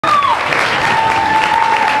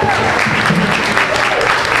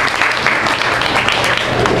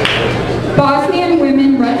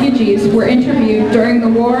refugees were interviewed during the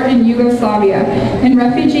war in Yugoslavia in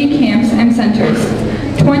refugee camps and centers.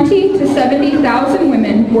 20 to 70,000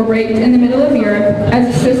 women were raped in the middle of Europe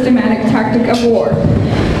as a systematic tactic of war.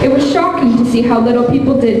 It was shocking to see how little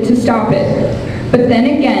people did to stop it. But then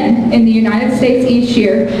again, in the United States each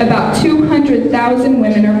year, about 200,000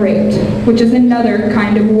 women are raped, which is another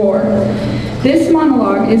kind of war. This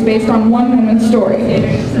monologue is based on one woman's story.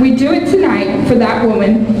 We do it tonight for that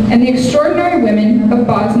woman and the extraordinary women of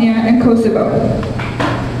Bosnia and Kosovo.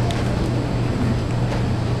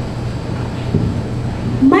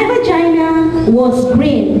 My vagina was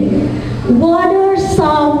green. Water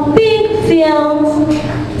saw pink fields,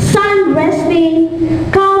 sun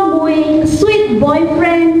resting, cowboy, sweet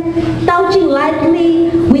boyfriend, touching lightly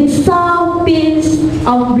with soft piece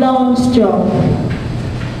of blown straw.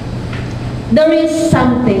 There is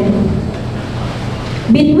something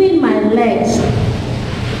between my legs.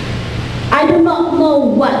 I do not know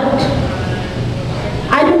what.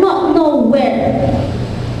 I do not know where.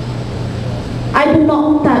 I do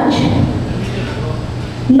not touch.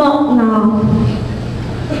 Not now.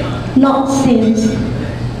 Not since.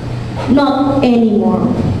 Not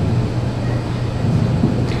anymore.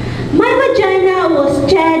 My vagina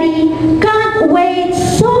was chatty, can't wait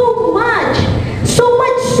so much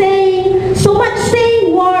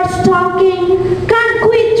saying words, talking, can't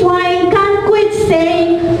quit trying, can't quit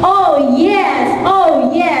saying, oh yes,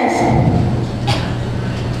 oh yes.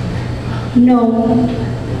 No,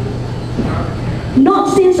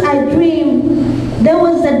 not since I dreamed there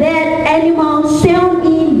was a dead animal sailed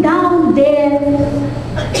in down there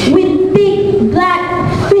with big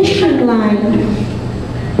black fishing line.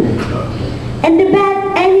 And the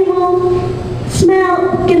bad animal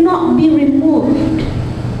smell cannot be removed.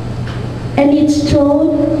 And its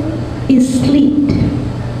throat is slit.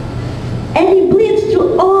 And it bleeds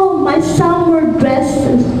through all my summer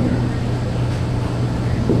dresses.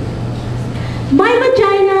 My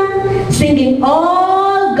vagina singing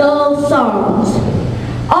all girl songs,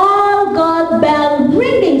 all God bell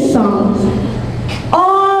ringing songs,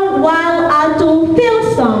 all wild autumn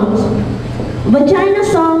field songs, vagina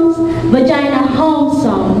songs, vagina home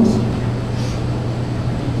songs.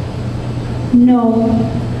 No,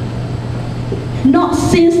 not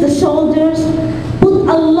since the soldiers put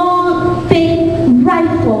a long, thick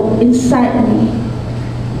rifle inside me.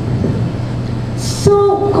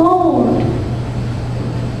 So cold,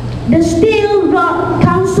 the steel rod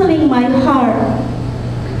canceling my heart.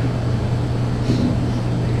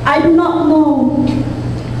 I do not know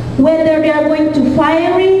whether they are going to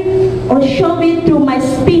fire it or shove it through my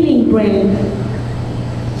spinning brain.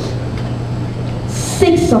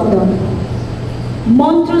 6 of them,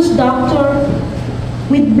 monstrous doctor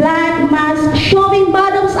with black mask shoving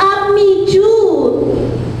bottoms at me too.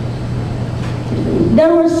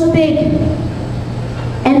 There was stick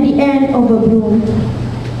and the end of a broom.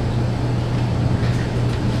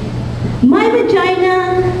 My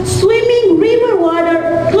vagina swimming river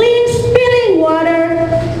water, clean spilling water,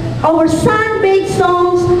 our sun-baked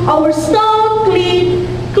stones, our stone clean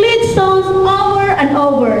stones over and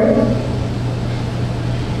over.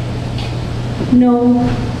 No,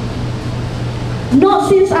 not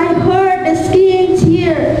since I heard the skiing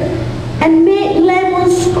tear and made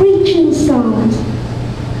lemon screeching sounds.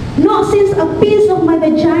 Not since a piece of my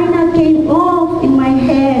vagina came off in my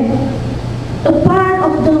head, a part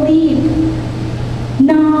of the lip.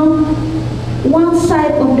 Now, one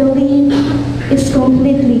side of the lip is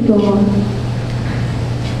completely gone.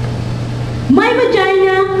 My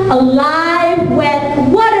vagina, a live, wet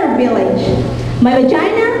water village. My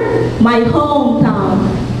vagina, my hometown.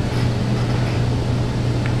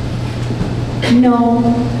 No,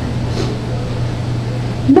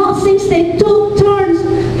 not since they took turns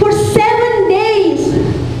for 7 days,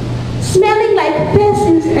 smelling like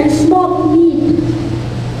pheasants and smoked meat.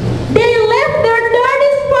 They left their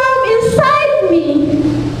dirty sperm inside me.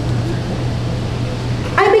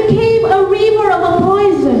 I became a river of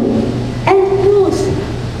poison and pus,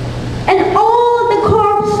 and all the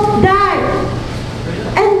corpses died,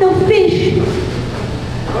 and the fish.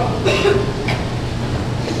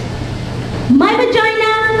 My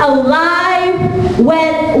vagina, a live,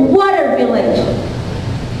 wet water village.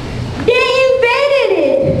 They invaded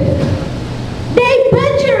it. They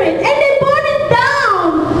butchered it and they burned it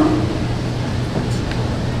down.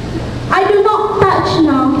 I do not touch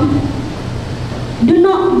now. Do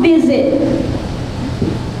not visit.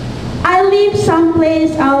 I live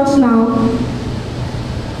someplace else now.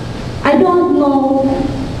 I don't know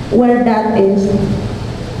where that is.